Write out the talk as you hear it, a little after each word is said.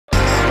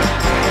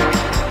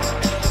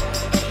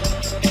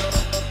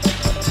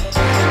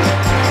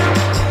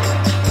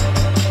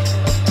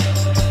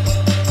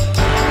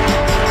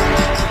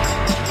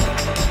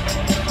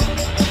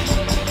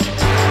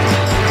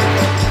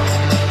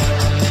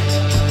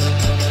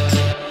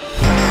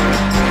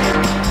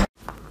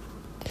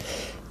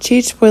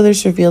Teenage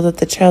spoilers reveal that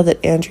the child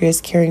that Andrea is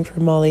caring for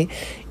Molly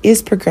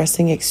is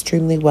progressing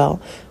extremely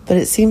well, but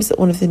it seems that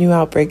one of the new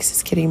outbreaks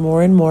is getting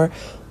more and more.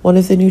 One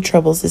of the new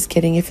troubles is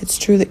getting, if it's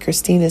true that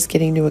Kristina is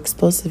getting new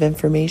explosive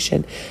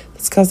information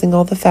that's causing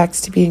all the facts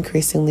to be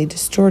increasingly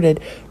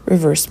distorted,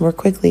 reversed more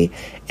quickly.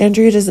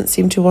 Andrea doesn't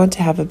seem to want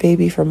to have a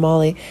baby for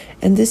Molly,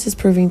 and this is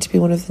proving to be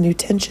one of the new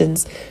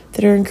tensions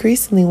that are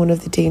increasingly one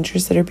of the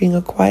dangers that are being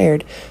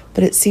acquired.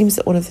 But it seems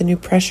that one of the new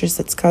pressures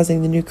that's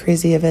causing the new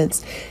crazy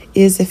events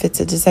is, if it's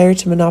a desire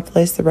to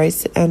monopolize the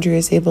rights that Andrea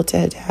is able to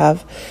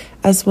have,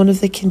 as one of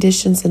the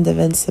conditions and the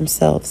events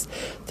themselves.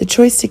 The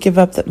choice to give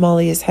up that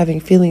Molly is having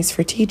feelings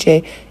for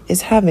TJ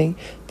is having,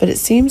 but it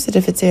seems that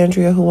if it's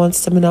Andrea who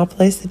wants to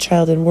monopolize the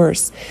child and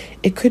worse,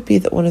 it could be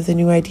that one of the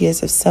new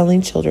ideas of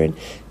selling children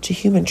to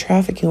human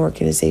trafficking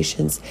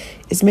organizations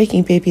is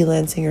making baby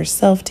Lansing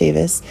herself,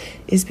 Davis,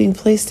 is being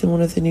placed in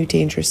one of the new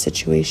dangerous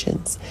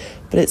situations.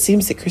 But it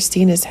seems that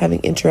Kristina is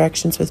having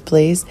interactions with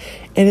Blaze,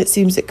 and it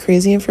seems that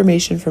crazy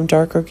information from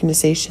dark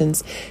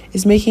organizations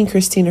is making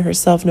Kristina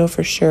herself know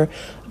for sure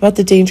about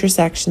the dangerous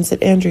actions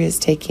that Andrea is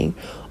taking.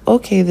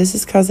 Okay, this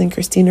is causing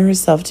Kristina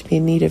herself to be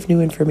in need of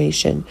new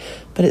information,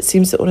 but it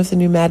seems that one of the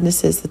new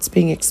madnesses that's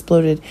being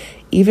exploded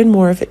even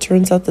more if it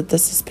turns out that the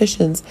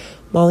suspicions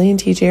Molly and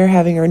TJ are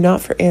having are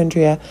not for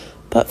Andrea,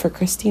 but for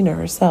Kristina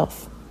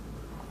herself.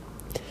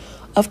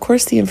 Of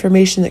course, the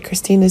information that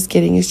Kristina is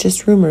getting is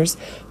just rumors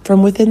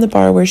from within the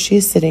bar where she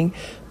is sitting,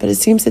 but it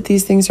seems that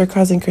these things are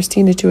causing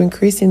Kristina to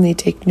increasingly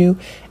take new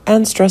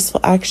and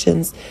stressful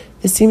actions.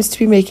 This seems to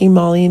be making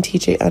Molly and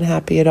TJ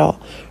unhappy at all.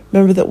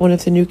 Remember that one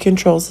of the new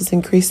controls is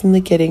increasingly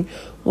getting,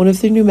 one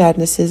of the new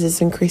madnesses is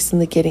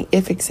increasingly getting,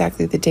 if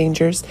exactly the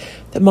dangers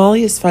that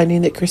Molly is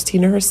finding that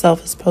Kristina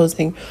herself is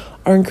posing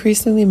are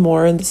increasingly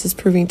more, and this is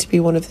proving to be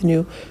one of the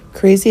new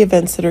crazy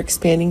events that are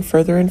expanding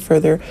further and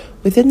further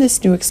within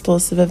this new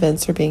explosive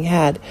events are being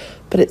had.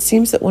 But it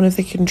seems that one of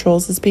the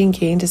controls is being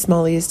gained as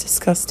Molly is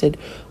disgusted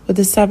with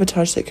the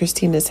sabotage that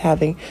Kristina is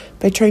having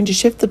by trying to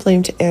shift the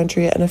blame to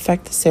Andrea and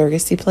affect the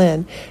surrogacy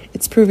plan.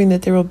 It's proving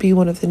that there will be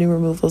one of the new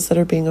removals that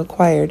are being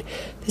acquired.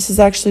 This is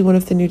actually one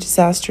of the new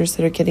disasters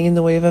that are getting in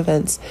the way of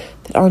events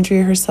that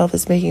Andrea herself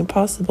is making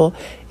possible,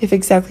 if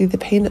exactly the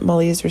pain that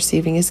Molly is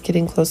receiving is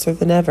getting closer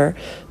than ever.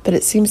 But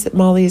it seems that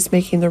Molly is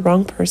making the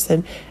wrong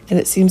person, and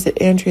it seems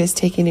that Andrea is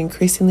taking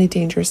increasingly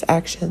dangerous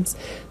actions.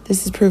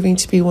 This is proving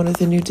to be one of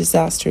the new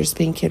disasters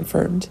being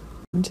confirmed.